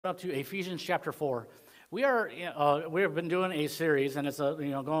Up to Ephesians chapter 4. We have been doing a series, and it's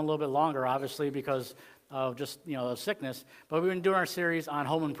going a little bit longer, obviously, because of just sickness. But we've been doing our series on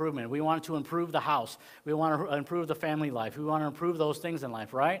home improvement. We want to improve the house. We want to improve the family life. We want to improve those things in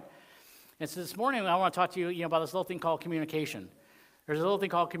life, right? And so this morning, I want to talk to you, about this little thing called communication. There's a little thing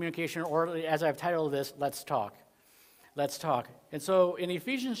called communication, or as I've titled this, let's talk. Let's talk. And so in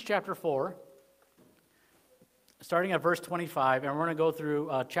Ephesians chapter 4. Starting at verse 25, and we're going to go through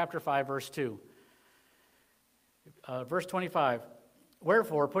chapter 5, verse 2. Verse 25,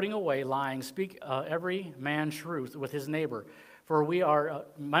 wherefore, putting away lying, speak every man truth with his neighbor, for we are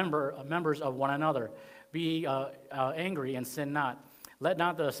members of one another. Be angry and sin not. Let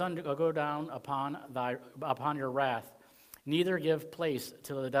not the sun go down upon your wrath, neither give place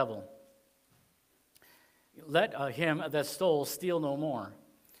to the devil. Let him that stole steal no more,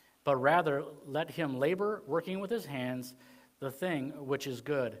 but rather let him labor, working with his hands, the thing which is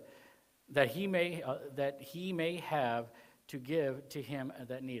good, that he may have to give to him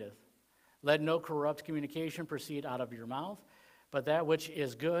that needeth. Let no corrupt communication proceed out of your mouth, but that which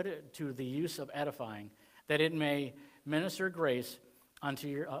is good to the use of edifying, that it may minister grace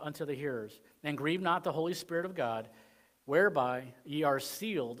unto the hearers. And grieve not the Holy Spirit of God, whereby ye are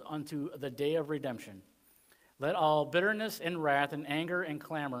sealed unto the day of redemption. Let all bitterness and wrath and anger and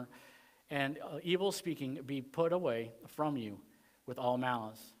clamor and evil speaking be put away from you with all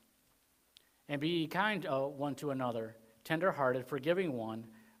malice. And be ye kind one to another, tender-hearted, forgiving one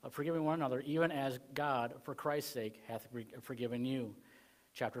another, even as God, for Christ's sake, hath forgiven you.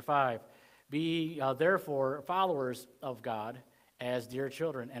 Chapter 5. Be ye therefore followers of God as dear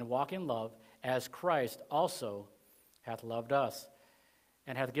children, and walk in love, as Christ also hath loved us,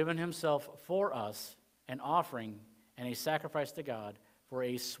 and hath given himself for us, an offering and a sacrifice to God for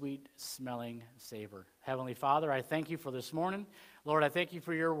a sweet-smelling savor. Heavenly Father, I thank you for this morning. Lord, I thank you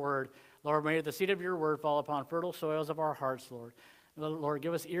for your word. Lord, may the seed of your word fall upon fertile soils of our hearts, Lord. Lord,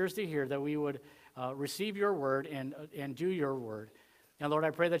 give us ears to hear, that we would receive your word and do your word. And Lord,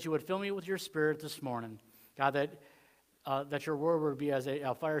 I pray that you would fill me with your spirit this morning. God, that your word would be as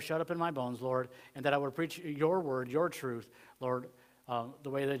a fire shut up in my bones, Lord, and that I would preach your word, your truth, Lord, the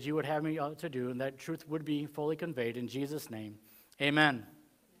way that you would have me to do, and that truth would be fully conveyed in Jesus' name. Amen.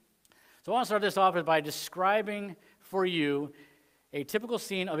 So I want to start this off by describing for you a typical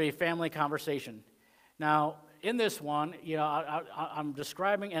scene of a family conversation. Now, in this one, I'm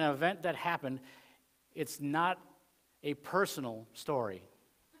describing an event that happened. It's not a personal story.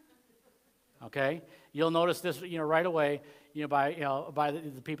 Okay? You'll notice this, right away, by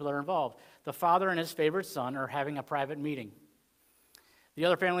the people that are involved. The father and his favorite son are having a private meeting. The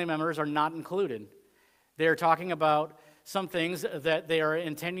other family members are not included. They're talking about some things that they are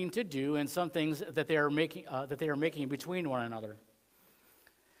intending to do and some things that they are making between one another.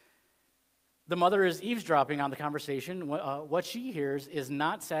 The mother is eavesdropping on the conversation. What she hears is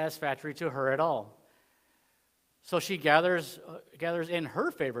not satisfactory to her at all. So she gathers in her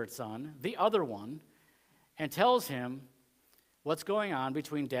favorite son, the other one, and tells him what's going on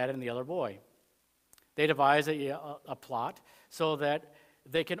between dad and the other boy. They devise a plot so that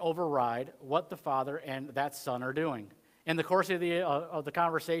they can override what the father and that son are doing. In the course of the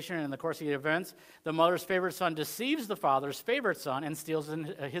conversation and in the course of the events, the mother's favorite son deceives the father's favorite son and steals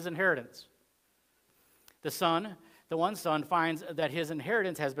his inheritance. The one son finds that his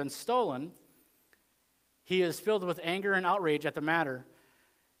inheritance has been stolen. He is filled with anger and outrage at the matter,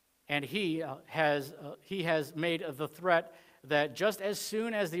 and he has made the threat that just as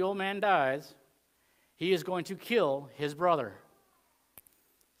soon as the old man dies, he is going to kill his brother.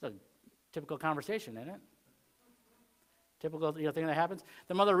 It's a typical conversation, isn't it? Typical thing that happens.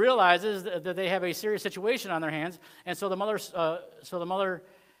 The mother realizes that they have a serious situation on their hands, and so the mother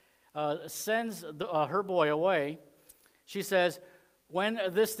sends her boy away. She says, when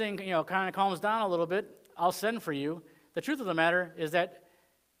this thing kind of calms down a little bit, I'll send for you. The truth of the matter is that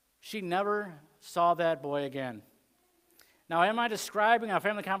she never saw that boy again. Now, am I describing a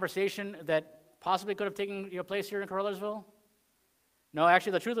family conversation that possibly could have taken place here in Caruthersville? No,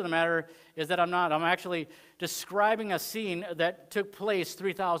 actually, the truth of the matter is that I'm not. I'm actually describing a scene that took place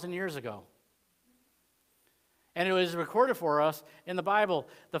 3,000 years ago. And it was recorded for us in the Bible.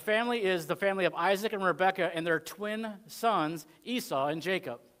 The family is the family of Isaac and Rebekah and their twin sons, Esau and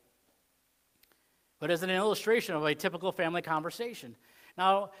Jacob. But as an illustration of a typical family conversation.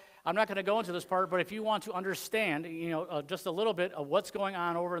 Now, I'm not going to go into this part, but if you want to understand, just a little bit of what's going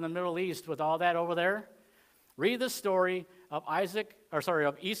on over in the Middle East with all that over there, read the story of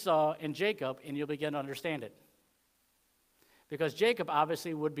Esau and Jacob, and you'll begin to understand it. Because Jacob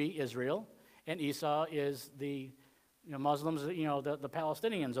obviously would be Israel, and Esau is the Muslims, the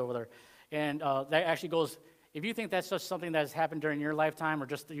Palestinians over there. And that actually goes, if you think that's just something that's happened during your lifetime or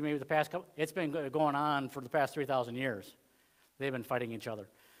just maybe the past couple, it's been going on for the past 3,000 years. They've been fighting each other.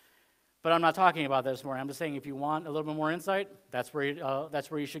 But I'm not talking about that this morning. I'm just saying if you want a little bit more insight, that's where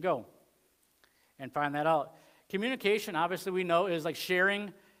you should go and find that out. Communication, obviously, we know is like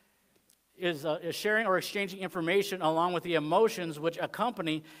sharing, is sharing or exchanging information along with the emotions which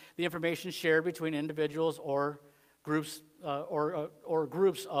accompany the information shared between individuals or groups or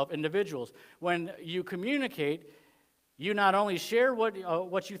groups of individuals. When you communicate, you not only share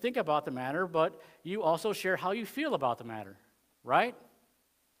what you think about the matter, but you also share how you feel about the matter, right?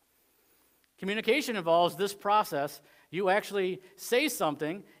 Communication involves this process. You actually say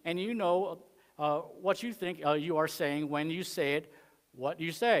something, and you know what you think you are saying when you say it, what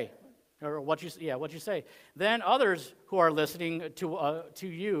you say, or what you say. Then others who are listening to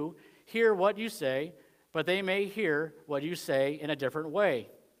you hear what you say, but they may hear what you say in a different way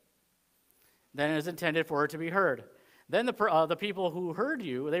than is intended for it to be heard. Then the people who heard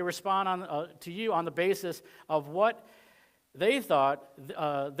you, they respond to you on the basis of what they thought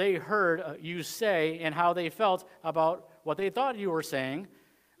they heard you say and how they felt about what they thought you were saying.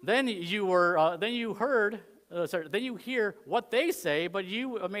 Then you hear what they say, but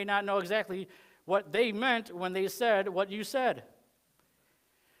you may not know exactly what they meant when they said what you said.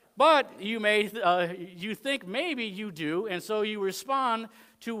 But you think maybe you do, and so you respond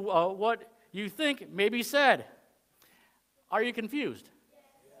to what you think may be said. Are you confused?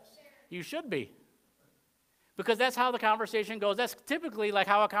 Yes. You should be. Because that's how the conversation goes. That's typically like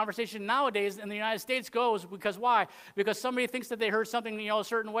how a conversation nowadays in the United States goes. Because why? Because somebody thinks that they heard something, a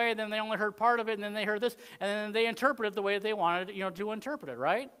certain way, and then they only heard part of it, and then they heard this, and then they interpret it the way that they wanted, to interpret it,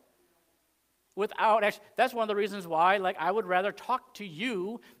 right? That's one of the reasons why, I would rather talk to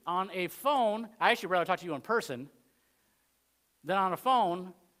you on a phone. I actually rather talk to you in person than on a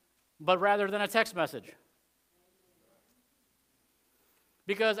phone, but rather than a text message.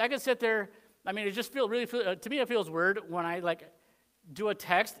 Because I could sit there. It just to me it feels weird when I do a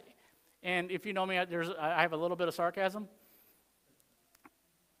text, and if you know me, I have a little bit of sarcasm.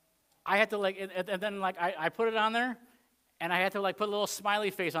 I had to and then I put it on there, and I had to put a little smiley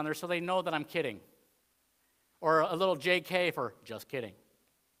face on there so they know that I'm kidding, or a little JK for just kidding,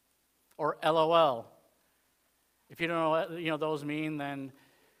 or LOL. If you don't know what those mean, then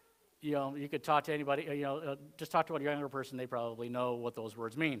you could talk to anybody. Just talk to a younger person; they probably know what those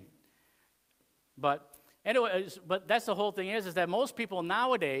words mean. But anyways, that's the whole thing is that most people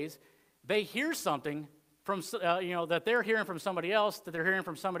nowadays, they hear something from, that they're hearing from somebody else, that they're hearing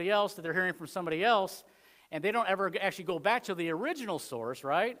from somebody else, that they're hearing from somebody else, and they don't ever actually go back to the original source,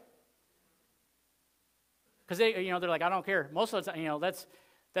 right? Because they're like, I don't care. Most of the time,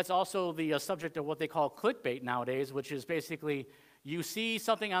 that's also the subject of what they call clickbait nowadays, which is basically you see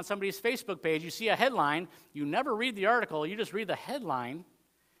something on somebody's Facebook page, you see a headline, you never read the article, you just read the headline,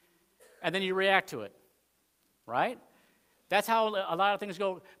 and then you react to it, right? That's how a lot of things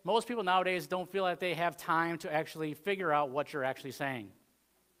go. Most people nowadays don't feel like they have time to actually figure out what you're actually saying.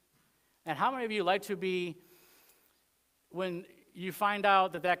 And how many of you like to be, when you find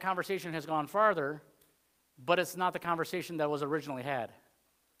out that conversation has gone farther, but it's not the conversation that was originally had?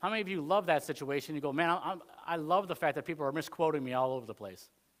 How many of you love that situation? You go, man, I love the fact that people are misquoting me all over the place.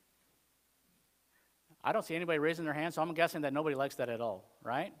 I don't see anybody raising their hand, so I'm guessing that nobody likes that at all,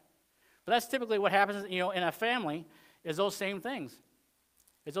 right? But that's typically what happens, in a family, is those same things.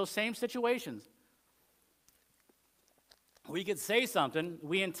 It's those same situations. We could say something,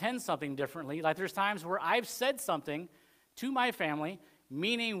 we intend something differently. Like there's times where I've said something to my family,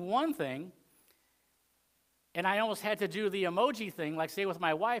 meaning one thing, and I almost had to do the emoji thing, like say with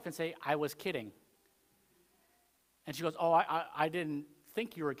my wife and say, I was kidding. And she goes, oh, I didn't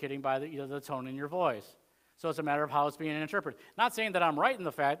think you were kidding by the tone in your voice. So it's a matter of how it's being interpreted. Not saying that I'm right in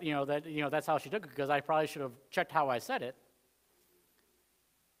the fact, that that's how she took it, because I probably should have checked how I said it.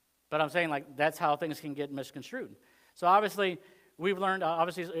 But I'm saying that's how things can get misconstrued. So obviously, we've learned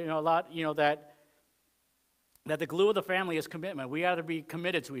a lot, that the glue of the family is commitment. We got to be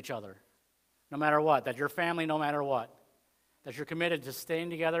committed to each other, no matter what. That you're family, no matter what. That you're committed to staying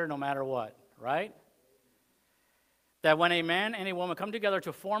together, no matter what. Right? That when a man and a woman come together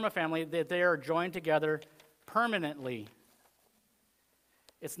to form a family, that they are joined together permanently.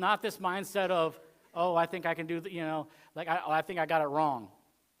 It's not this mindset of, oh, I think I can do, I think I got it wrong.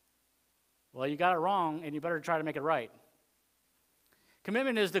 Well, you got it wrong, and you better try to make it right.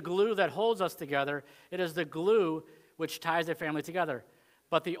 Commitment is the glue that holds us together. It is the glue which ties a family together.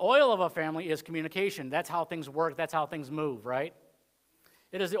 But the oil of a family is communication. That's how things work. That's how things move, right?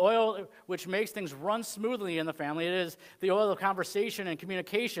 It is the oil which makes things run smoothly in the family. It is the oil of conversation and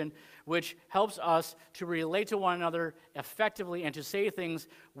communication which helps us to relate to one another effectively and to say things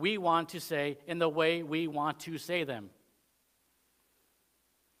we want to say in the way we want to say them.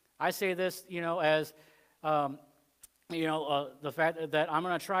 I say this, as the fact that I'm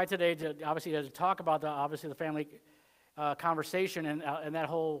going to try today to talk about the family conversation and that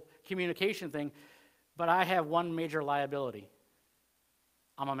whole communication thing, but I have one major liability.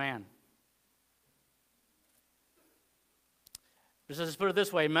 I'm a man. Just put it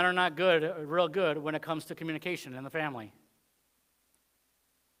this way, men are not real good when it comes to communication in the family. I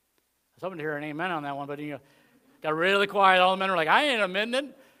was hoping to hear an amen on that one, but got really quiet. All the men are like, I ain't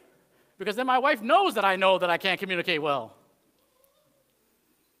amending. Because then my wife knows that I can't communicate well.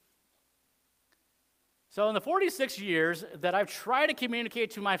 So in the 46 years that I've tried to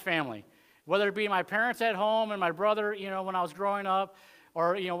communicate to my family, whether it be my parents at home and my brother, when I was growing up,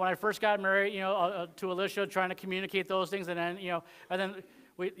 or when I first got married, to Alicia, trying to communicate those things, and then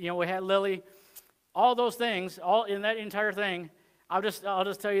we had Lily, all those things, all in that entire thing. I'll just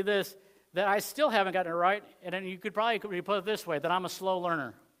tell you this, that I still haven't gotten it right, and then you could probably put it this way, that I'm a slow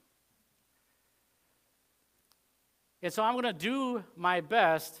learner. And so I'm going to do my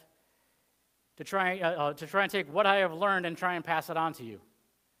best to try and take what I have learned and try and pass it on to you.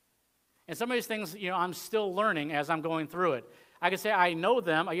 And some of these things, I'm still learning as I'm going through it. I can say I know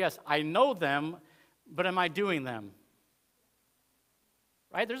them. Yes, I know them, but am I doing them?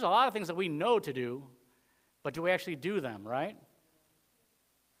 Right? There's a lot of things that we know to do, but do we actually do them, right?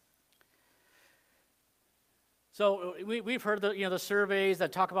 So we've heard the surveys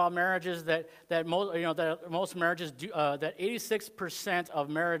that talk about marriages that most marriages do, that 86% of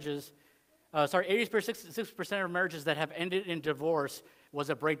marriages, 86% of marriages that have ended in divorce was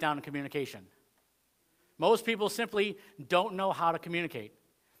a breakdown in communication. Most people simply don't know how to communicate.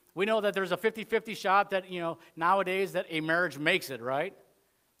 We know that there's a 50-50 shot that nowadays that a marriage makes it, right?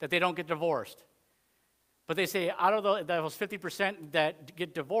 That they don't get divorced. But they say out of those 50% that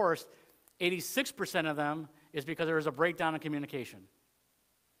get divorced, 86% of them is because there is a breakdown in communication.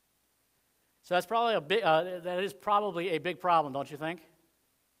 So that's probably that is probably a big problem, don't you think?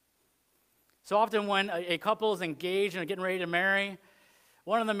 So often when a couple is engaged and getting ready to marry,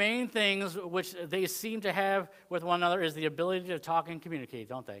 one of the main things which they seem to have with one another is the ability to talk and communicate,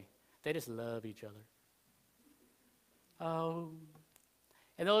 don't they? They just love each other. Oh,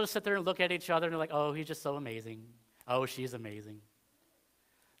 and they'll just sit there and look at each other and they're like, oh, he's just so amazing. Oh, she's amazing.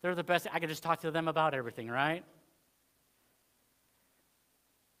 They're the best. I can just talk to them about everything, right?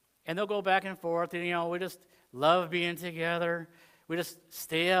 And they'll go back and forth, and we just love being together. We just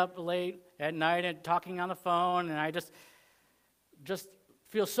stay up late at night and talking on the phone, and I just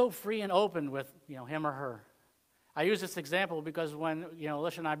feel so free and open with him or her. I use this example because when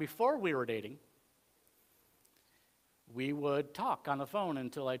Alicia and I, before we were dating, we would talk on the phone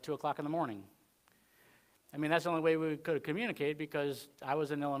until like 2 o'clock in the morning. I mean, that's the only way we could communicate because I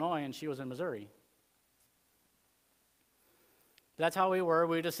was in Illinois and she was in Missouri. That's how we were.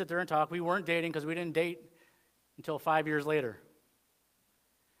 We would just sit there and talk. We weren't dating because we didn't date until 5 years later.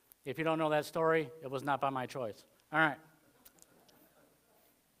 If you don't know that story, it was not by my choice. All right.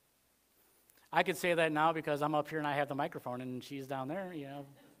 I could say that now because I'm up here and I have the microphone and she's down there,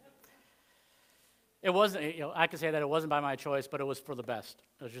 It wasn't, I could say that it wasn't by my choice, but it was for the best.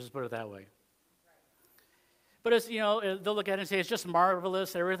 Let's just put it that way. But it's, they'll look at it and say, it's just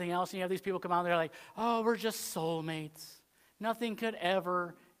marvelous, everything else. And you have these people come out and they're like, oh, we're just soulmates. Nothing could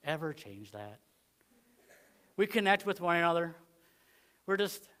ever change that. We connect with one another. We're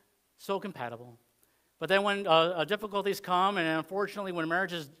just so compatible. But then when difficulties come, and unfortunately when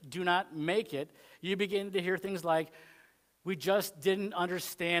marriages do not make it, you begin to hear things like, we just didn't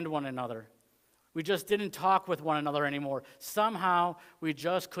understand one another. We just didn't talk with one another anymore. Somehow we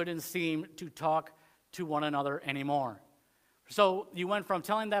just couldn't seem to talk to one another anymore. So you went from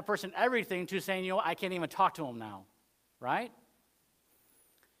telling that person everything to saying, I can't even talk to him now, right?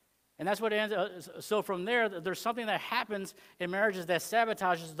 And that's what it ends. So from there, there's something that happens in marriages that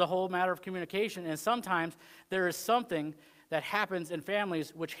sabotages the whole matter of communication. And sometimes there is something that happens in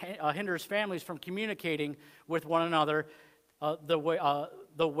families which hinders families from communicating with one another the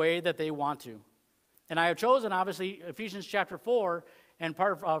way that they want to. And I have chosen, obviously, Ephesians chapter 4 and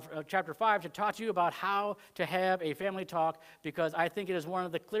part of chapter 5 to talk to you about how to have a family talk, because I think it is one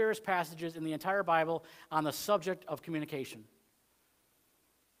of the clearest passages in the entire Bible on the subject of communication.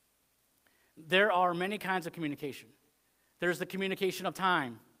 There are many kinds of communication. There's the communication of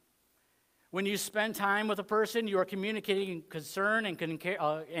time. When you spend time with a person, you are communicating concern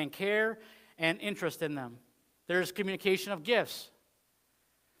and care and interest in them. There's communication of gifts.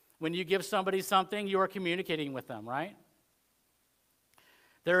 When you give somebody something, you are communicating with them, right?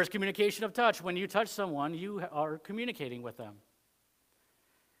 There is communication of touch. When you touch someone, you are communicating with them.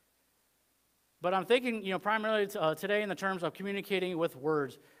 But I'm thinking, primarily today in the terms of communicating with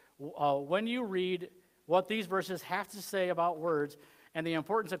words. When you read what these verses have to say about words and the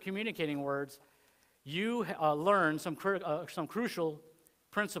importance of communicating words, you learn some crucial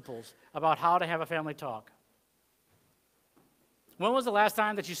principles about how to have a family talk. When was the last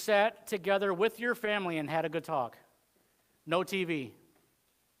time that you sat together with your family and had a good talk? No TV.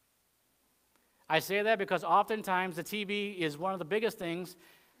 I say that because oftentimes the TV is one of the biggest things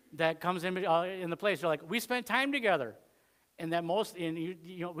that comes in the place. You're like, we spent time together, and that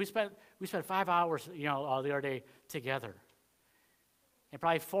we spent 5 hours the other day together, and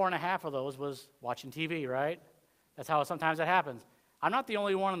probably 4.5 of those was watching TV. Right? That's how sometimes that happens. I'm not the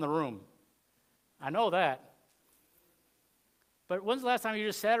only one in the room. I know that. But when's the last time you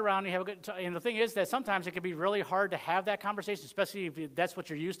just sat around and you have a good talk? And the thing is that sometimes it can be really hard to have that conversation, especially if that's what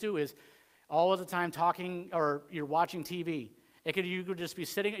you're used to, is all of the time talking or you're watching TV. You could just be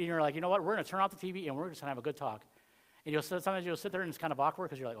sitting and you're like, you know what, we're going to turn off the TV and we're just going to have a good talk. And sometimes you'll sit there and it's kind of awkward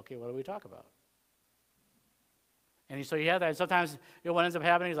because you're like, okay, what do we talk about? And so you have that. And sometimes what ends up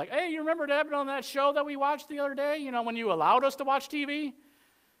happening is like, hey, you remember that on that show that we watched the other day? When you allowed us to watch TV?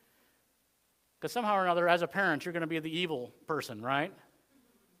 Because somehow or another, as a parent, you're going to be the evil person, right?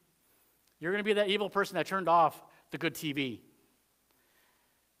 You're going to be that evil person that turned off the good TV.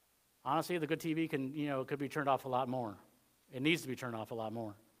 Honestly, the good TV could be turned off a lot more. It needs to be turned off a lot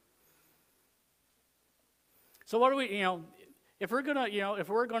more. So what do we, if we're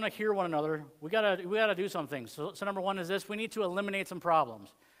gonna hear one another, we gotta do some things. So number one is this: we need to eliminate some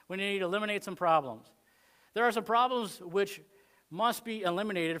problems. We need to eliminate some problems. There are some problems which must be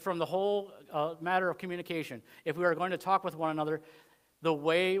eliminated from the whole matter of communication if we are going to talk with one another the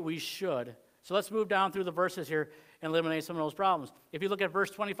way we should. So let's move down through the verses here and eliminate some of those problems. If you look at verse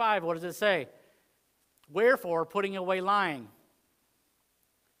 25, what does it say? Wherefore, putting away lying.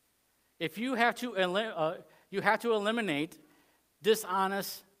 If you have to eliminate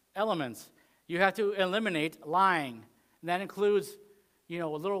dishonest elements. You have to eliminate lying. And that includes,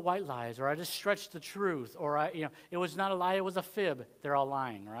 little white lies, or I just stretched the truth, or it was not a lie, it was a fib. They're all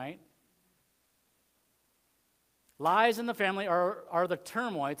lying, right? Lies in the family are the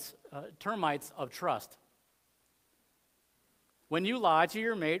termites of trust. When you lie to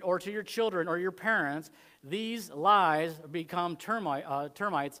your mate or to your children or your parents, these lies become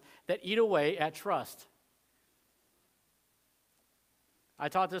termites that eat away at trust. I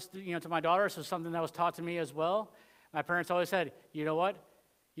taught this, to my daughter, so something that was taught to me as well. My parents always said, you know what?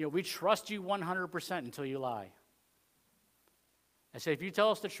 We trust you 100% until you lie. I said, if you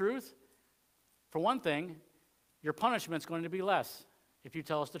tell us the truth, for one thing, your punishment's going to be less if you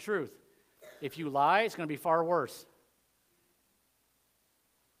tell us the truth. If you lie, it's going to be far worse.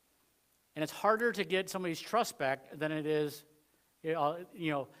 And it's harder to get somebody's trust back than it is,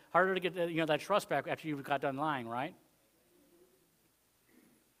 harder to get that trust back after you've got done lying, right?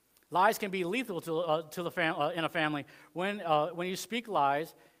 Lies can be lethal to the in a family. When you speak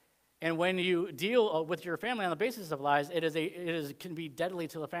lies, and when you deal with your family on the basis of lies, it can be deadly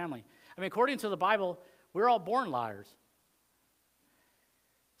to the family. I mean, according to the Bible, we're all born liars.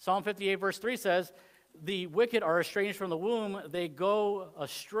 Psalm 58 verse 3 says, "The wicked are estranged from the womb; they go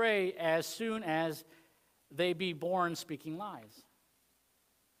astray as soon as they be born, speaking lies."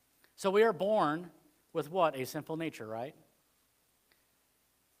 So we are born with what? A sinful nature, right?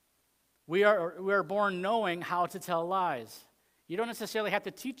 We are born knowing how to tell lies. You don't necessarily have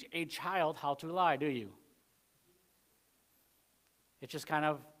to teach a child how to lie, do you? It's just kind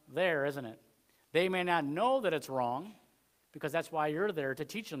of there, isn't it? They may not know that it's wrong, because that's why you're there, to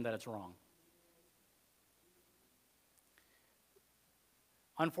teach them that it's wrong.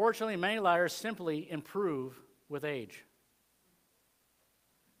 Unfortunately, many liars simply improve with age.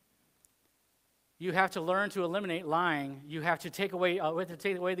 You have to learn to eliminate lying. You have to take away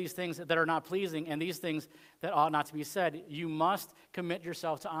these things that are not pleasing and these things that ought not to be said. You must commit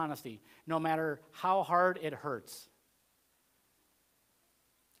yourself to honesty, no matter how hard it hurts.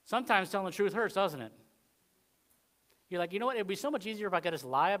 Sometimes telling the truth hurts, doesn't it? You're like, you know what? It'd be so much easier if I could just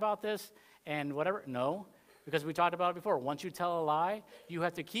lie about this and whatever. No, because we talked about it before. Once you tell a lie, you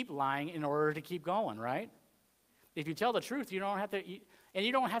have to keep lying in order to keep going, right? If you tell the truth, you don't have to. And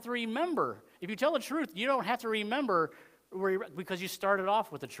you don't have to remember. If you tell the truth, you don't have to remember because you started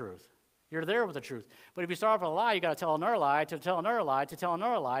off with the truth. You're there with the truth. But if you start off with a lie, you got to tell another lie, to tell another lie, to tell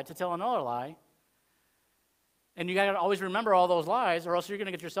another lie, to tell another lie. And you got to always remember all those lies, or else you're going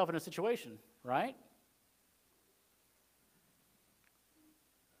to get yourself in a situation, right?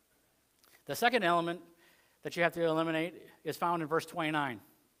 The second element that you have to eliminate is found in verse 29.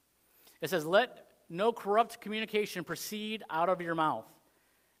 It says, let no corrupt communication proceed out of your mouth.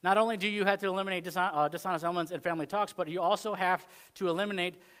 Not only do you have to eliminate dishonest elements in family talks, but you also have to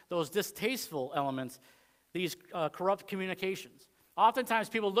eliminate those distasteful elements, these corrupt communications. Oftentimes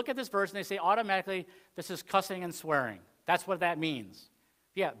people look at this verse and they say automatically, this is cussing and swearing. That's what that means.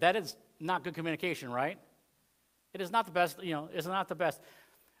 Yeah, that is not good communication, right? It is not the best, it's not the best.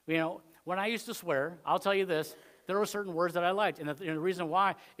 When I used to swear, I'll tell you this, there were certain words that I liked. And the reason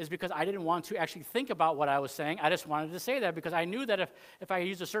why is because I didn't want to actually think about what I was saying. I just wanted to say that because I knew that if I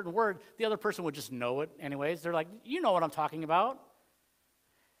used a certain word, the other person would just know it anyways. They're like, you know what I'm talking about.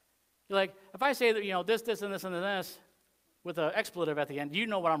 You're like, if I say that, this, and this, and this, with an expletive at the end, you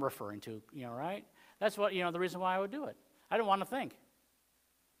know what I'm referring to, right? That's what, the reason why I would do it. I didn't want to think.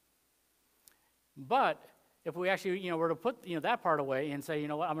 But if we actually, were to put, that part away and say,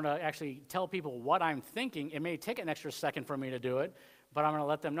 what, I'm going to actually tell people what I'm thinking. It may take an extra second for me to do it, but I'm going to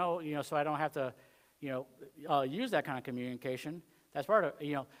let them know, so I don't have to, use that kind of communication. That's part of,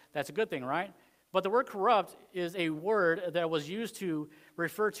 that's a good thing, right? But the word corrupt is a word that was used to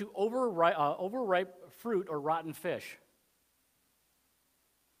refer to overripe fruit or rotten fish.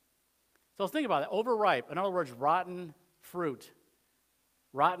 So think about it. Overripe, in other words, rotten fruit,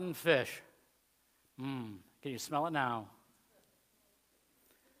 rotten fish. Can you smell it now?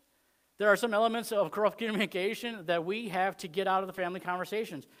 There are some elements of corrupt communication that we have to get out of the family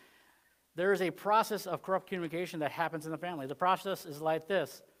conversations. There is a process of corrupt communication that happens in the family. The process is like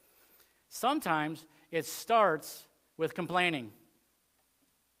this. Sometimes it starts with complaining.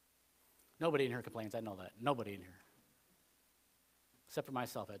 Nobody in here complains, I know that. Nobody in here. Except for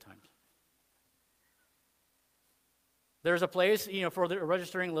myself at times. There's a place, for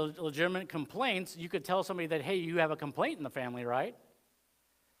registering legitimate complaints. You could tell somebody that, hey, you have a complaint in the family, right?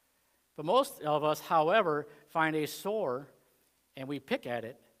 But most of us, however, find a sore and we pick at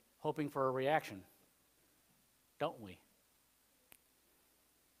it, hoping for a reaction. Don't we?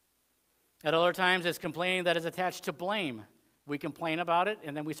 At other times, it's complaining that is attached to blame. We complain about it,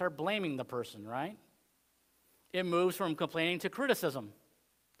 and then we start blaming the person, right? It moves from complaining to criticism.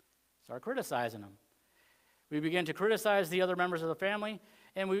 Start criticizing them. We begin to criticize the other members of the family,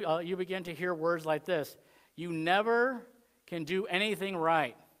 and you begin to hear words like this. You never can do anything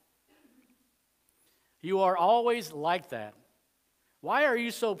right. You are always like that. Why are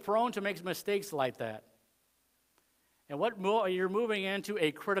you so prone to make mistakes like that? And you're moving into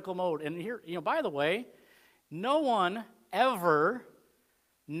a critical mode. And here, by the way, no one ever,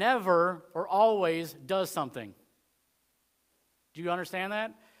 never, or always does something. Do you understand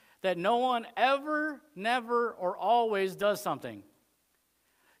that? That no one ever, never, or always does something.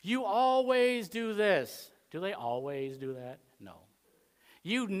 You always do this. Do they always do that? No.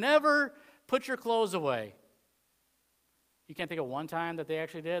 You never put your clothes away. You can't think of one time that they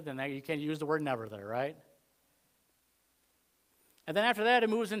actually did, then you can't use the word never there, right? And then after that, it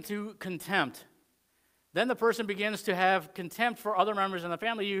moves into contempt. Then the person begins to have contempt for other members in the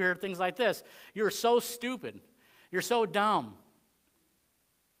family. You hear things like this. You're so stupid. You're so dumb.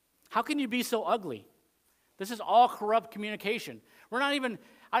 How can you be so ugly? This is all corrupt communication. I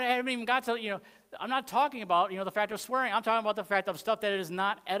haven't even got to, I'm not talking about, the fact of swearing. I'm talking about the fact of stuff that is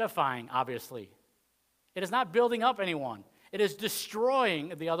not edifying, obviously. It is not building up anyone. It is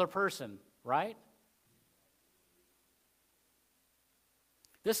destroying the other person, right?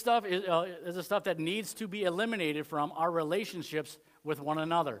 This stuff is the stuff that needs to be eliminated from our relationships with one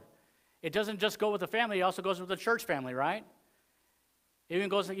another. It doesn't just go with the family, it also goes with the church family, right? It even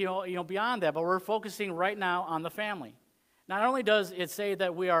goes, beyond that, but we're focusing right now on the family. Not only does it say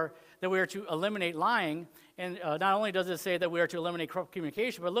that we are to eliminate lying, and not only does it say that we are to eliminate corrupt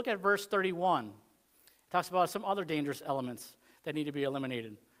communication, but look at verse 31. It talks about some other dangerous elements that need to be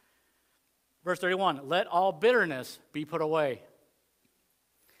eliminated. Verse 31, let all bitterness be put away.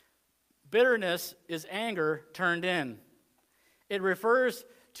 Bitterness is anger turned in. It refers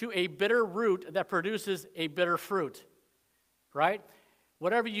to a bitter root that produces a bitter fruit, right?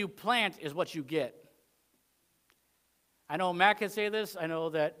 Whatever you plant is what you get. I know Matt can say this. I know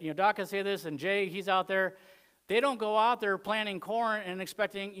that Doc can say this, and Jay, he's out there. They don't go out there planting corn and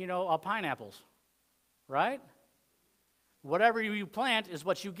expecting pineapples, right? Whatever you plant is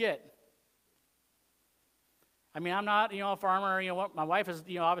what you get. I mean, I'm not a farmer. My wife is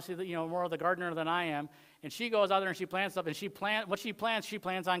obviously more of the gardener than I am, and she goes out there and she plants stuff, and what she plants, she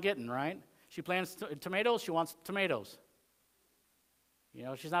plans on getting, right? She plants tomatoes. She wants tomatoes.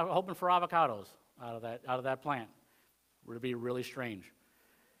 She's not hoping for avocados out of that plant. It would be really strange.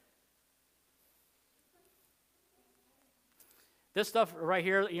 This stuff right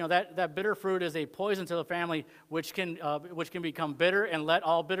here, that bitter fruit is a poison to the family, which can become bitter and let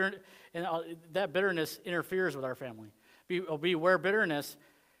all bitter, and that bitterness interferes with our family. Beware bitterness.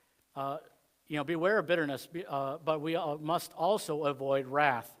 Beware of bitterness, but we must also avoid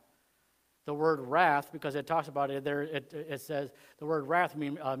wrath. The word wrath, because it talks about it there, it says the word wrath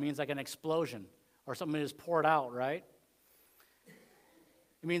means like an explosion or something that is poured out, right?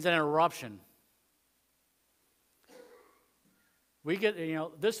 It means an eruption. We get,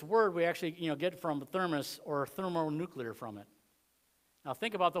 this word we actually, get from thermos or thermonuclear from it. Now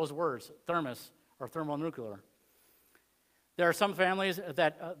think about those words, thermos or thermonuclear. There are some families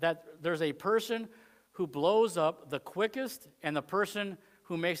that there's a person who blows up the quickest, and the person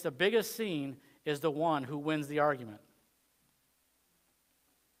who makes the biggest scene is the one who wins the argument.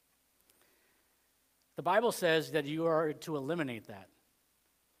 The Bible says that you are to eliminate that.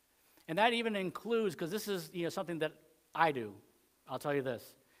 And that even includes, because this is something that I do, I'll tell you this,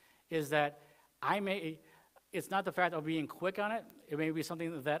 is that it's not the fact of being quick on it. It may be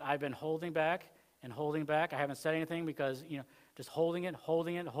something that I've been holding back. I haven't said anything because, just holding it,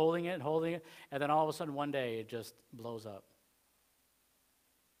 and then all of a sudden one day it just blows up.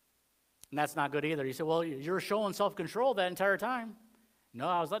 And that's not good either. You say, well, you're showing self-control that entire time. No,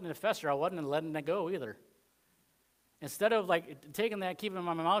 I was letting it fester. I wasn't letting it go either. Instead of taking that, keeping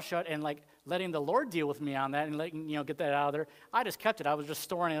my mouth shut, and letting the Lord deal with me on that and letting get that out of there, I just kept it. I was just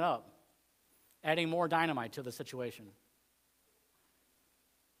storing it up, adding more dynamite to the situation.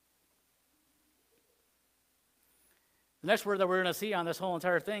 The next word that we're going to see on this whole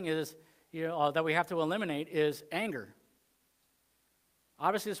entire thing is, that we have to eliminate is anger.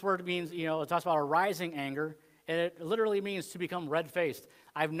 Obviously, this word means, it talks about a rising anger, and it literally means to become red-faced.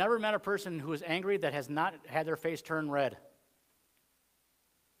 I've never met a person who is angry that has not had their face turn red.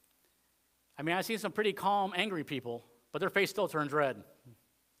 I mean, I've seen some pretty calm, angry people, but their face still turns red,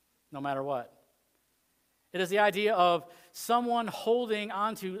 no matter what. It is the idea of someone holding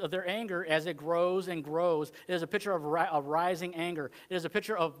onto their anger as it grows and grows. It is a picture of rising anger. It is a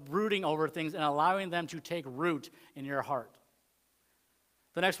picture of brooding over things and allowing them to take root in your heart.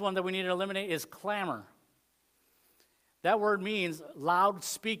 The next one that we need to eliminate is clamor. That word means loud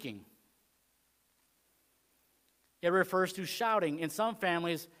speaking. It refers to shouting. In some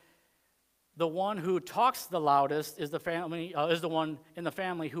families, the one who talks the loudest is the one in the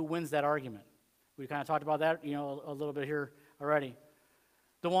family who wins that argument. We kind of talked about that, a little bit here already.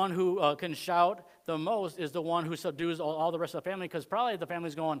 The one who can shout the most is the one who subdues all the rest of the family, because probably the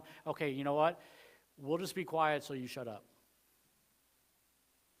family's going, okay, you know what? We'll just be quiet so you shut up.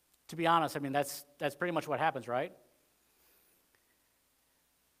 To be honest, I mean, that's pretty much what happens, right?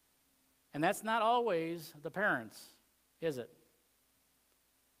 And that's not always the parents, is it?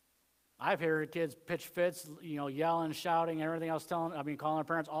 I've heard kids pitch fits, yelling, shouting, and everything else, calling their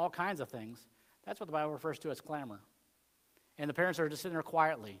parents all kinds of things. That's what the Bible refers to as clamor. And the parents are just sitting there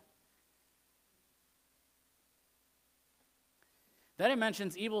quietly. Then it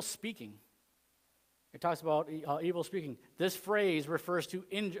mentions evil speaking. It talks about evil speaking. This phrase refers to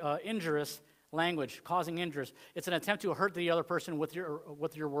injurious language, causing injuries. It's an attempt to hurt the other person with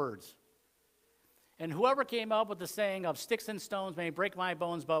your words. And whoever came up with the saying of sticks and stones may break my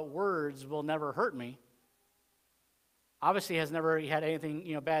bones, but words will never hurt me, obviously has never had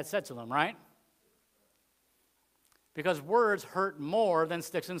anything bad said to them, right? Because words hurt more than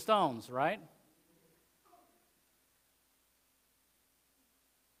sticks and stones, right?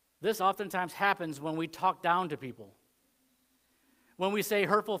 This oftentimes happens when we talk down to people, when we say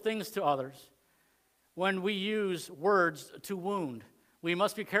hurtful things to others, when we use words to wound. We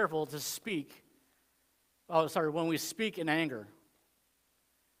must be careful to speak. When we speak in anger.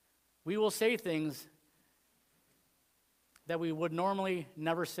 We will say things that we would normally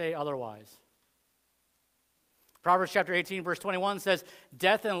never say otherwise. Proverbs chapter 18, verse 21 says,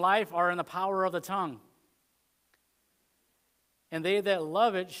 death and life are in the power of the tongue, and they that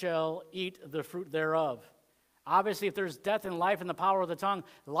love it shall eat the fruit thereof. Obviously, if there's death and life in the power of the tongue,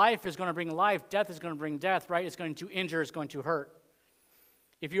 life is going to bring life, death is going to bring death, right? It's going to injure, it's going to hurt.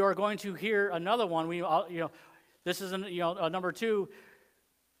 If you are going to hear another one, this is number 2.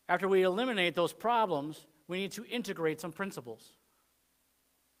 After we eliminate those problems, we need to integrate some principles.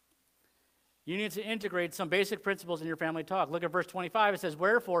 You need to integrate some basic principles in your family talk. Look at verse 25. It says,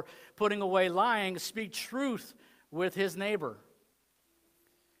 wherefore, putting away lying, speak truth with his neighbor.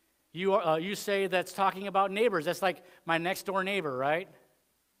 You say that's talking about neighbors. That's like my next door neighbor, right?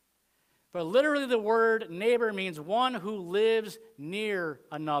 But literally the word neighbor means one who lives near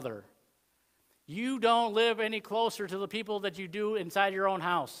another. You don't live any closer to the people that you do inside your own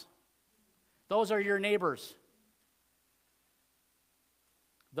house. Those are your neighbors.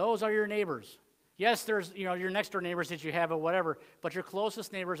 Those are your neighbors. Yes, there's your next door neighbors that you have or whatever, but your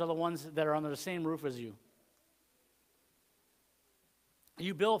closest neighbors are the ones that are under the same roof as you.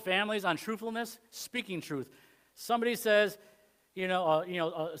 You build families on truthfulness, speaking truth. Somebody says,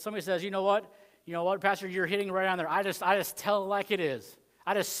 somebody says, you know what, Pastor, you're hitting right on there. I just tell it like it is.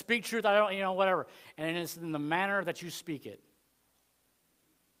 I just speak truth. I don't, whatever. And it's in the manner that you speak it.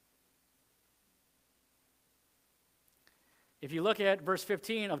 If you look at verse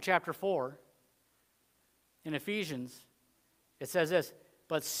 15 of chapter 4 in Ephesians, it says this,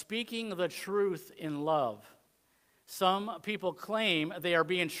 but speaking the truth in love. Some people claim they are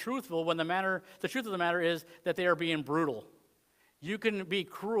being truthful when the truth of the matter is that they are being brutal. You can be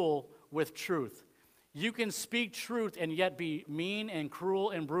cruel with truth. You can speak truth and yet be mean and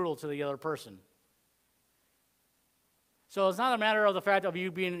cruel and brutal to the other person. So it's not a matter of the fact of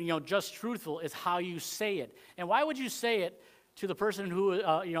you being, just truthful. It's how you say it. And why would you say it to the person who,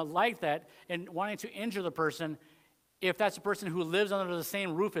 like that and wanting to injure the person if that's a person who lives under the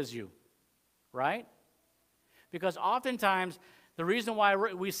same roof as you, right? Because oftentimes the reason why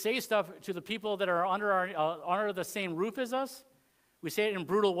we say stuff to the people that are under the same roof as us, we say it in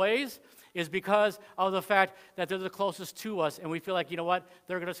brutal ways, is because of the fact that they're the closest to us, and we feel like,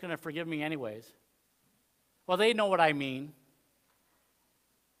 they're just going to forgive me anyways. Well, they know what I mean.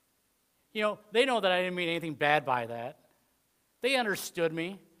 They know that I didn't mean anything bad by that. They understood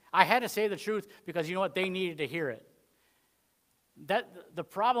me. I had to say the truth because they needed to hear it. The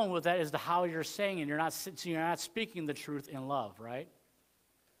problem with that is how you're saying it. You're not speaking the truth in love, right?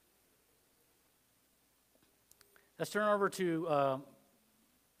 Let's turn over to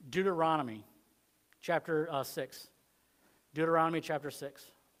Deuteronomy chapter 6. Deuteronomy chapter 6.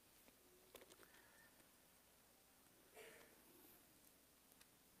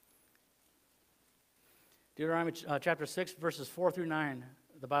 Deuteronomy chapter 6, verses 4 through 9,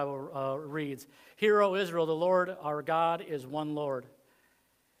 the Bible reads, Hear, O Israel, the Lord our God is one Lord.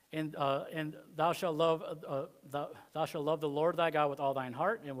 And thou shalt love the Lord thy God with all thine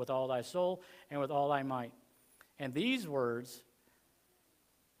heart, and with all thy soul, and with all thy might. And these words,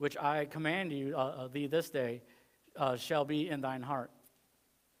 which I command you thee this day, shall be in thine heart.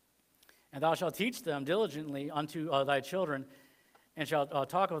 And thou shalt teach them diligently unto thy children, and shalt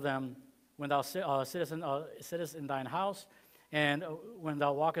talk of them when thou sittest in thine house, and when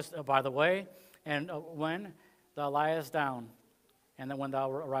thou walkest by the way, and when thou liest down, and then when thou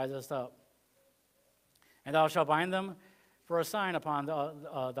risest up. And thou shalt bind them for a sign upon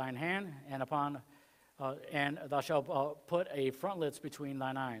thine hand, and thou shalt put a frontlets between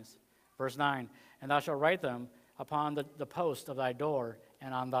thine eyes. Verse 9, and thou shalt write them upon the post of thy door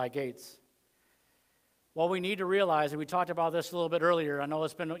and on thy gates. What we need to realize, and we talked about this a little bit earlier, I know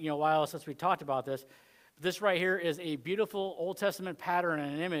it's been a while since we talked about this, but this right here is a beautiful Old Testament pattern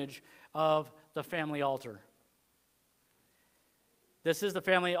and an image of the family altar. This is the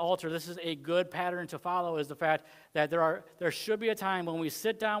family altar. This is a good pattern to follow, is the fact that there should be a time when we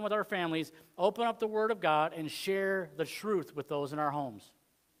sit down with our families, open up the Word of God, and share the truth with those in our homes.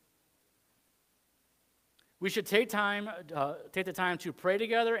 We should take the time to pray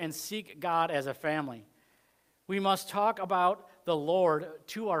together and seek God as a family. We must talk about the Lord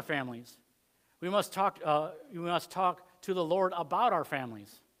to our families. We must talk to the Lord about our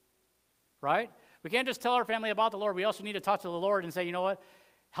families, right? We can't just tell our family about the Lord. We also need to talk to the Lord and say, you know what,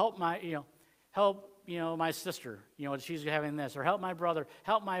 help my sister, she's having this, or help my brother,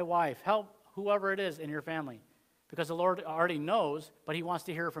 help my wife, help whoever it is in your family, because the Lord already knows, but He wants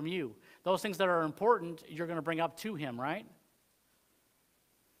to hear from you. Those things that are important, you're going to bring up to Him, right?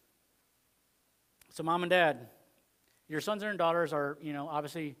 So, mom and dad, your sons and daughters are,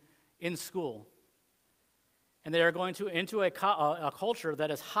 obviously in school. And they are going into a culture that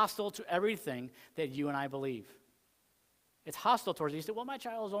is hostile to everything that you and I believe. It's hostile towards you. You say, well, my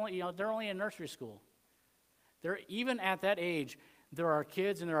child is only, they're only in nursery school. Even at that age, there are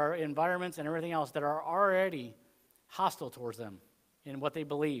kids and there are environments and everything else that are already hostile towards them in what they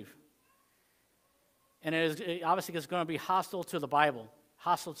believe. And obviously it's going to be hostile to the Bible,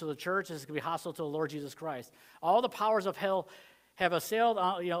 hostile to the church. It's going to be hostile to the Lord Jesus Christ. All the powers of hell have assailed,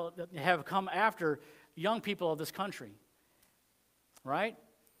 have come after young people of this country, right?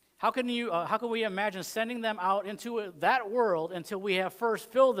 How can we imagine sending them out into that world until we have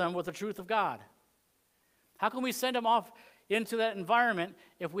first filled them with the truth of God? How can we send them off into that environment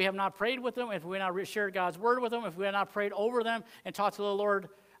if we have not prayed with them, if we have not shared God's word with them, if we have not prayed over them and talked to the Lord,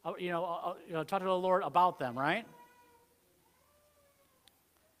 talked to the Lord about them, right?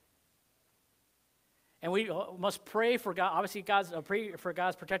 And we must pray for God. Obviously, pray for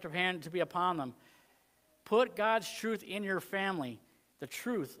God's protective hand to be upon them. Put God's truth in your family. the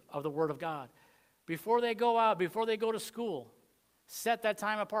truth of the Word of God. Before they go out, before they go to school, set that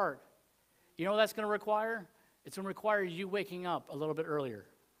time apart. You know what that's going to require? It's going to require you waking up a little bit earlier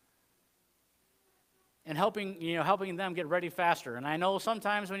and helping them get ready faster. And I know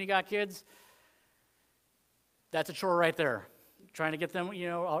sometimes when you got kids, that's a chore right there, trying to get them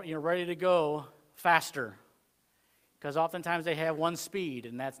ready to go faster, because oftentimes they have one speed,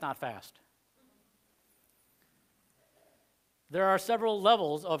 and that's not fast. There are several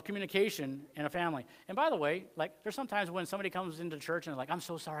levels of communication in a family. And by the way, like, there's sometimes when somebody comes into church and they're like, I'm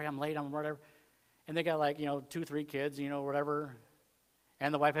so sorry, I'm late, I'm whatever. And they got 2, 3 kids, whatever.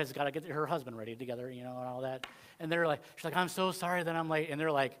 And the wife has got to get her husband ready together, and all that. And she's like, I'm so sorry that I'm late. And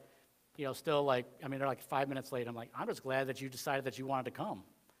they're like, still like, they're like 5 minutes late. I'm like, I'm just glad that you decided that you wanted to come.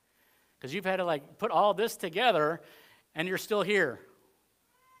 Because you've had to put all this together and you're still here.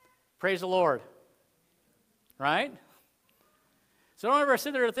 Praise the Lord. Right? So don't ever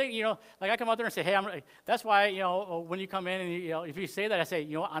sit there and think, I come out there and say, hey, that's why, when you come in and, if you say that, I say,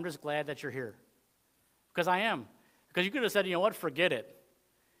 I'm just glad that you're here. Because I am. Because you could have said, forget it.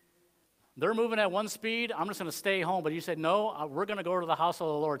 They're moving at one speed, I'm just going to stay home. But you said, no, we're going to go to the house of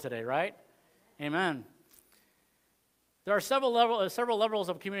the Lord today, right? Amen. There are several levels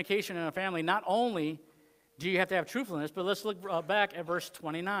of communication in a family. Not only do you have to have truthfulness, but let's look back at verse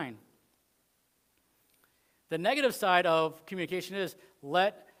 29. The negative side of communication is,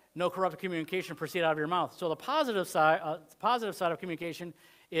 let no corrupt communication proceed out of your mouth. So the positive side of communication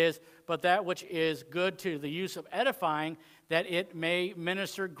is, but that which is good to the use of edifying, that it may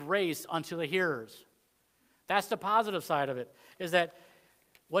minister grace unto the hearers. That's the positive side of it, is that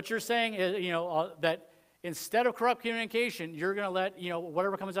what you're saying is, that instead of corrupt communication, you're going to let,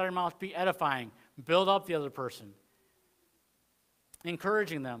 whatever comes out of your mouth be edifying, build up the other person,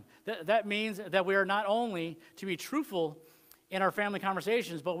 encouraging them. That means that we are not only to be truthful in our family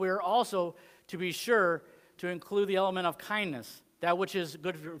conversations, but we are also to be sure to include the element of kindness, that which is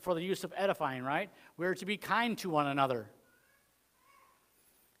good for the use of edifying, right? We are to be kind to one another.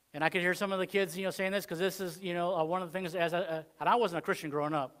 And I could hear some of the kids, saying this, because this is, one of the things, and I wasn't a Christian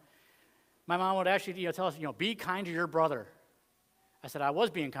growing up. My mom would actually, tell us, be kind to your brother. I said, I was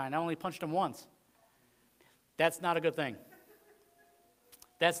being kind. I only punched him once. That's not a good thing.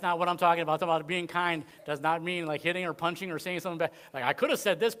 That's not what I'm talking about. Talking about being kind does not mean like hitting or punching or saying something bad. Like, I could have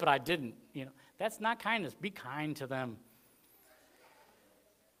said this, but I didn't. That's not kindness. Be kind to them.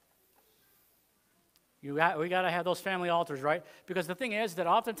 We got to have those family altars, right? Because the thing is that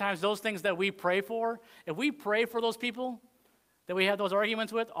oftentimes those things that we pray for, if we pray for those people that we have those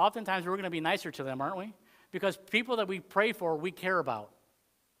arguments with, oftentimes we're going to be nicer to them, aren't we? Because people that we pray for, we care about.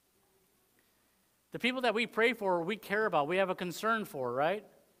 The people that we pray for, we care about, we have a concern for, right?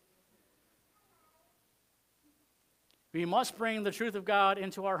 We must bring the truth of God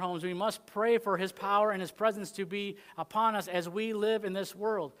into our homes. We must pray for His power and His presence to be upon us as we live in this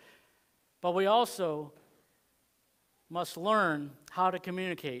world. But we also must learn how to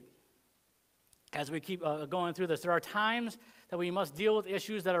communicate as we keep going through this. There are times that we must deal with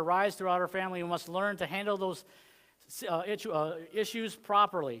issues that arise throughout our family. We must learn to handle those issues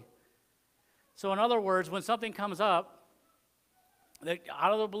properly. So in other words, when something comes up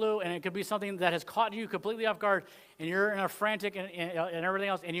out of the blue, and it could be something that has caught you completely off guard, and you're in a frantic and everything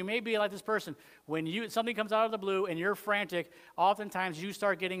else, and you may be like this person. When something comes out of the blue and you're frantic, oftentimes you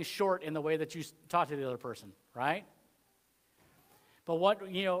start getting short in the way that you talk to the other person, right? But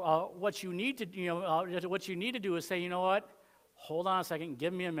what you need to do is say, you know what? Hold on a second,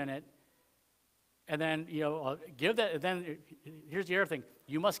 give me a minute, and then give that. Then here's the other thing: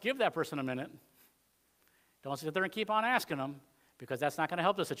 you must give that person a minute. Don't sit there and keep on asking them, because that's not going to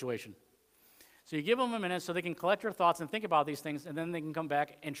help the situation. So you give them a minute so they can collect their thoughts and think about these things, and then they can come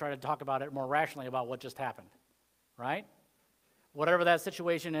back and try to talk about it more rationally about what just happened, right? Whatever that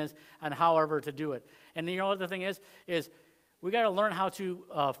situation is, and however to do it. And what the thing is we got to learn how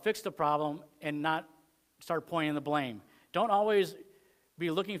to fix the problem and not start pointing the blame. Don't always be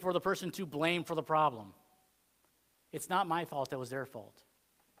looking for the person to blame for the problem. It's not my fault, that was their fault.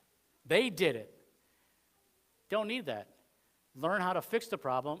 They did it. Don't need that. Learn how to fix the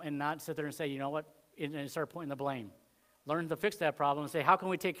problem and not sit there and say, you know what, and start pointing the blame. Learn to fix that problem and say, how can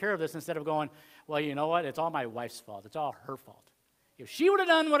we take care of this, instead of going, well, you know what, it's all my wife's fault. It's all her fault. If she would have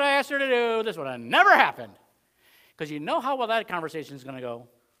done what I asked her to do, this would have never happened. Because you know how well that conversation is going to go.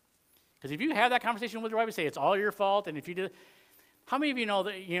 Because if you have that conversation with your wife and say, it's all your fault, and if you did, how many of you know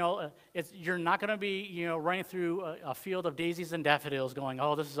that, you're not going to be, running through a field of daisies and daffodils going,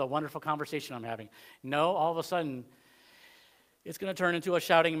 oh, this is a wonderful conversation I'm having. No, all of a sudden, it's going to turn into a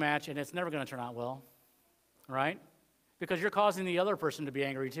shouting match, and it's never going to turn out well, right? because you're causing the other person to be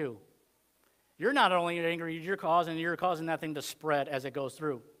angry too. You're not only angry, you're causing that thing to spread as it goes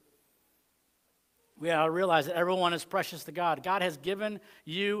through. We got to realize that everyone is precious to God. God has given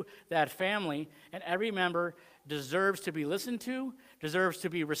you that family, and every member deserves to be listened to, deserves to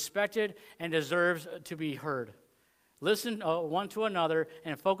be respected, and deserves to be heard. Listen one to another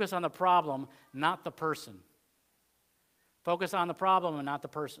and focus on the problem, not the person. Focus on the problem and not the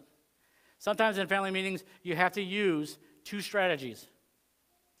person. Sometimes in family meetings, you have to use two strategies.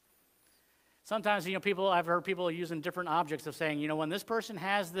 Sometimes, I've heard people using different objects of saying, when this person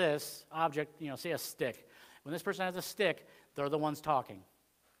has this object, say a stick. When this person has a stick, they're the ones talking.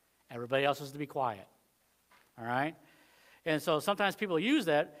 Everybody else is to be quiet. All right? And so sometimes people use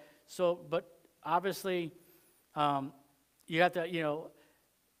that, but obviously you have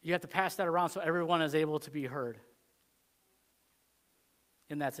to pass that around so everyone is able to be heard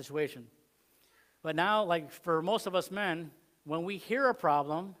in that situation. But now, like for most of us men, when we hear a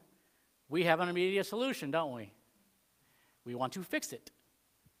problem, we have an immediate solution, don't we? We want to fix it.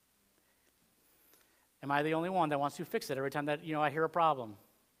 Am I the only one that wants to fix it every time that, I hear a problem?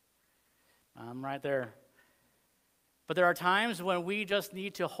 I'm right there. But there are times when we just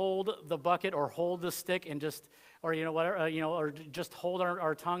need to hold the bucket or hold the stick and just, or or just hold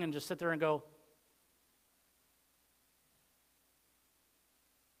our tongue and just sit there and go,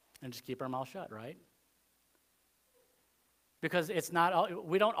 and just keep our mouth shut, right? Because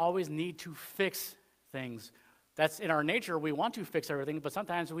we don't always need to fix things. That's in our nature. We want to fix everything, but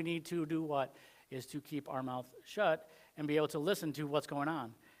sometimes we need to do what? Is to keep our mouth shut and be able to listen to what's going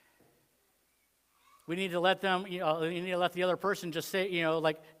on. We need to let them, we need to let the other person just say,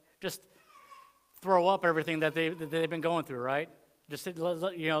 just throw up everything that they've been going through, right? Just,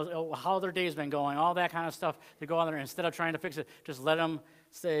 how their day's been going, all that kind of stuff to go on there. Instead of trying to fix it, just let them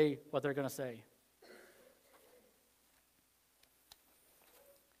say what they're going to say.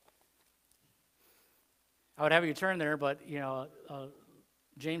 I would have you turn there, but,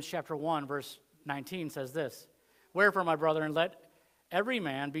 James chapter 1, verse 19 says this, "Wherefore, my brethren, let every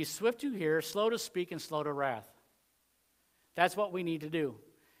man be swift to hear, slow to speak, and slow to wrath." That's what we need to do.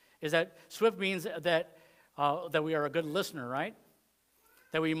 Is that swift means that we are a good listener, right?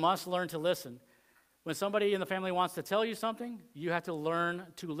 That we must learn to listen. When somebody in the family wants to tell you something, you have to learn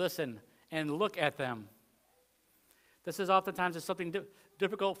to listen and look at them. This is oftentimes something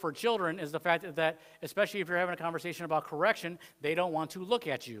difficult for children, is the fact that, especially if you're having a conversation about correction, they don't want to look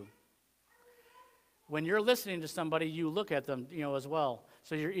at you. When you're listening to somebody, you look at them, as well.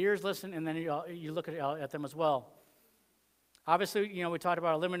 So your ears listen, and then you look at them as well. Obviously, we talked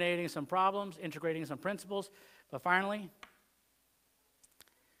about eliminating some problems, integrating some principles, but finally,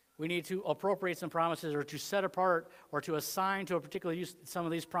 we need to appropriate some promises, or to set apart, or to assign to a particular use some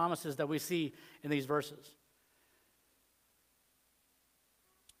of these promises that we see in these verses.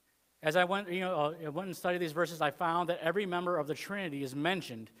 As I went and studied these verses, I found that every member of the Trinity is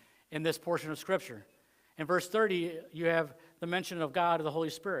mentioned in this portion of Scripture. In verse 30, you have the mention of God, the Holy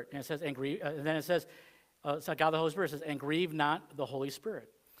Spirit, and it says, God the Holy Spirit says, "And grieve not the Holy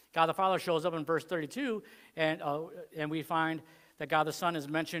Spirit." God the Father shows up in verse 32, and we find that God the Son is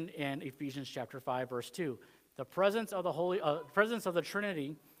mentioned in Ephesians chapter 5, verse 2. The presence of the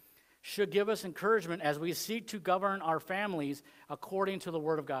Trinity should give us encouragement as we seek to govern our families according to the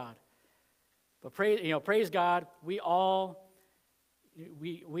Word of God. But praise God, we have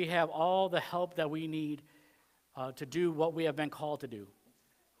all the help that we need to do what we have been called to do,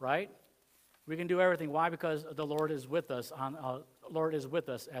 right? We can do everything. Why? Because the Lord is with us. Lord is with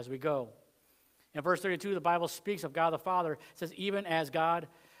us as we go. In verse 32, the Bible speaks of God the Father. It says, "Even as God,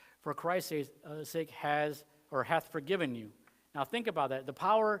 for Christ's sake, has or hath forgiven you." Now think about that. The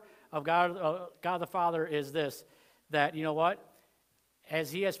power of God the Father is this: that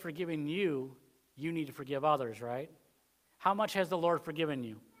as He has forgiven you, you need to forgive others, right? How much has the Lord forgiven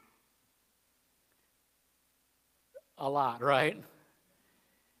you? A lot, right?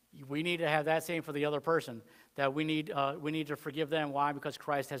 We need to have that same for the other person, that we need to forgive them. Why? Because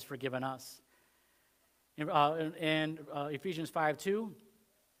Christ has forgiven us. In Ephesians 5:2,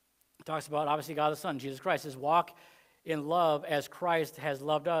 it talks about, obviously, God the Son, Jesus Christ, says, "Walk in love as Christ has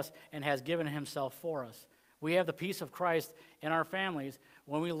loved us and has given Himself for us." We have the peace of Christ in our families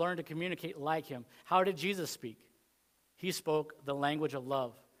when we learn to communicate like Him. How did Jesus speak? He spoke the language of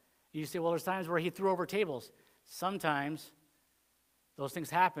love. You say, well, there's times where He threw over tables. Sometimes those things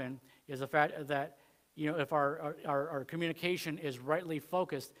happen, is the fact that, if our communication is rightly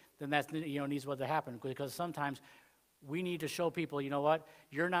focused, then that needs what to happen. Because sometimes we need to show people,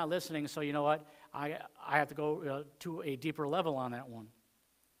 you're not listening, so I have to go to a deeper level on that one.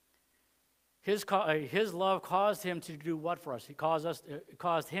 His love caused him to do what for us? It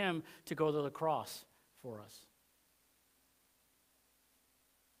caused him to go to the cross for us.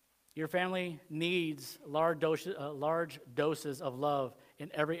 Your family needs large doses of love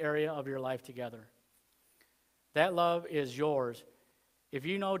in every area of your life together. That love is yours. If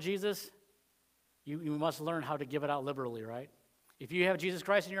you know Jesus, you must learn how to give it out liberally, right? If you have Jesus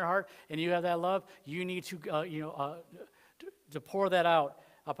Christ in your heart and you have that love, you need to pour that out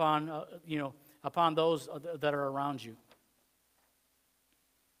upon those that are around you.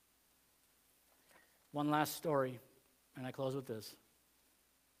 One last story, and I close with this.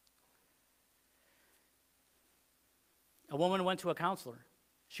 A woman went to a counselor.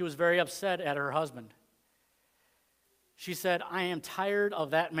 She was very upset at her husband. She said, "I am tired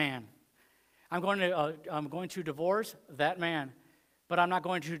of that man. I'm going to divorce that man, but I'm not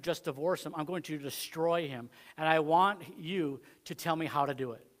going to just divorce him. I'm going to destroy him, and I want you to tell me how to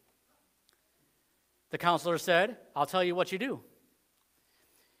do it." The counselor said, "I'll tell you what you do.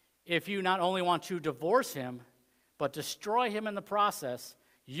 If you not only want to divorce him, but destroy him in the process,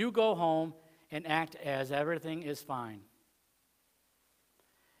 you go home and act as everything is fine.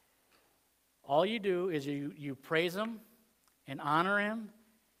 All you do is you praise him and honor him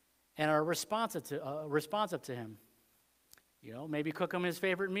and are responsive to him. Maybe cook him his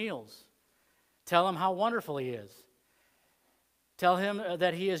favorite meals. Tell him how wonderful he is. Tell him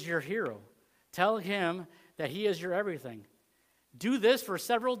that he is your hero. Tell him that he is your everything. Do this for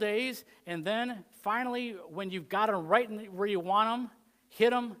several days, and then finally, when you've got him right where you want him,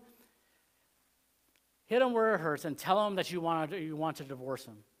 hit him where it hurts, and tell him that you want to divorce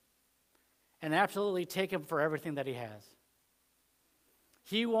him. And absolutely take him for everything that he has.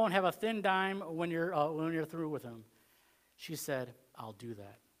 He won't have a thin dime when you're through with him." She said, "I'll do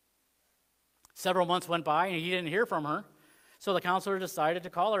that." Several months went by, and he didn't hear from her. So the counselor decided to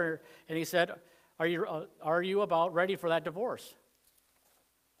call her, and he said, Are you about ready for that divorce?"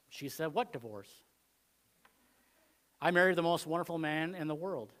 She said, "What divorce?" "I married the most wonderful man in the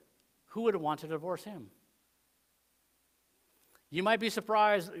world. Who would want to divorce him?" You might be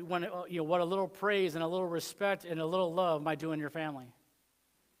surprised when what a little praise and a little respect and a little love might do in your family.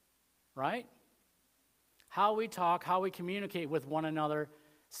 Right? How we talk, how we communicate with one another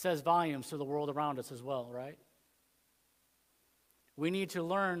says volumes to the world around us as well, right? We need to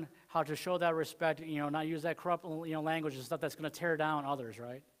learn how to show that respect, not use that corrupt, language and stuff that's going to tear down others,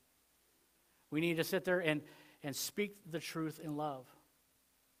 right? We need to sit there and speak the truth in love.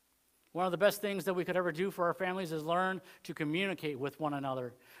 One of the best things that we could ever do for our families is learn to communicate with one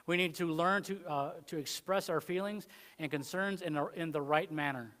another. We need to learn to express our feelings and concerns in the right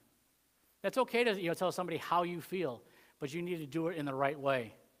manner. It's okay to tell somebody how you feel, but you need to do it in the right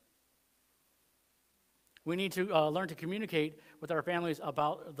way. We need to learn to communicate with our families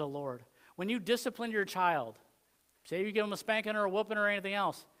about the Lord. When you discipline your child, say you give them a spanking or a whooping or anything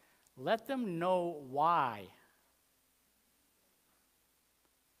else, let them know why.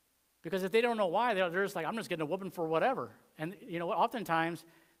 Because if they don't know why, they're just like, "I'm just getting a whooping for whatever." And oftentimes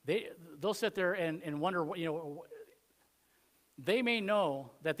they'll sit there and wonder, they may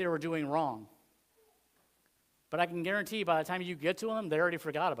know that they were doing wrong. But I can guarantee by the time you get to them, they already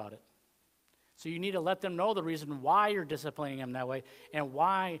forgot about it. So you need to let them know the reason why you're disciplining them that way and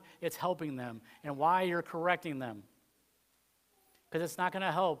why it's helping them and why you're correcting them. Because it's not going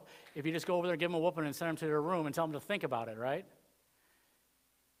to help if you just go over there, give them a whooping, and send them to their room and tell them to think about it, right?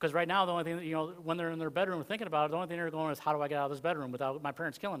 Because right now, the only thing, when they're in their bedroom thinking about it, the only thing they're going is, how do I get out of this bedroom without my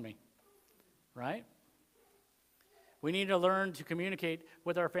parents killing me, right? We need to learn to communicate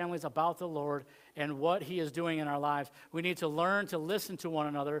with our families about the Lord and what he is doing in our lives. We need to learn to listen to one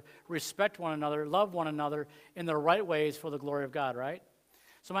another, respect one another, love one another in the right ways for the glory of God, right?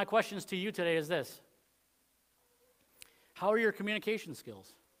 So my questions to you today is this. How are your communication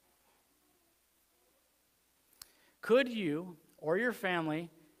skills? Could you or your family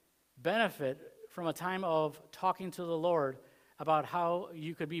benefit from a time of talking to the Lord about how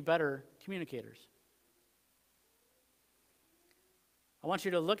you could be better communicators? I want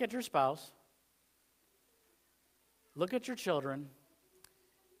you to look at your spouse, look at your children,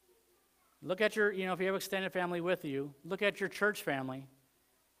 look at your, if you have extended family with you, look at your church family.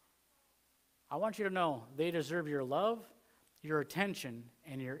 I want you to know they deserve your love, your attention,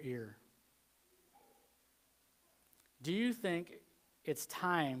 and your ear. Do you think it's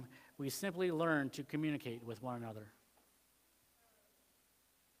time we simply learn to communicate with one another?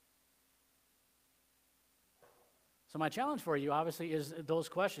 So my challenge for you, obviously, is those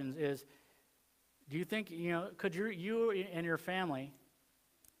questions is, do you think, could you and your family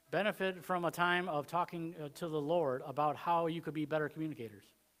benefit from a time of talking to the Lord about how you could be better communicators?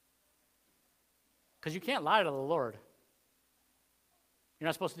 Because you can't lie to the Lord. You're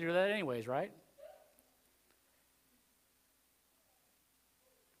not supposed to do that anyways, right?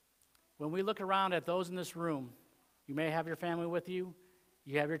 When we look around at those in this room, you may have your family with you,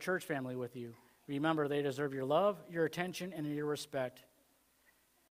 you have your church family with you. Remember, they deserve your love, your attention, and your respect.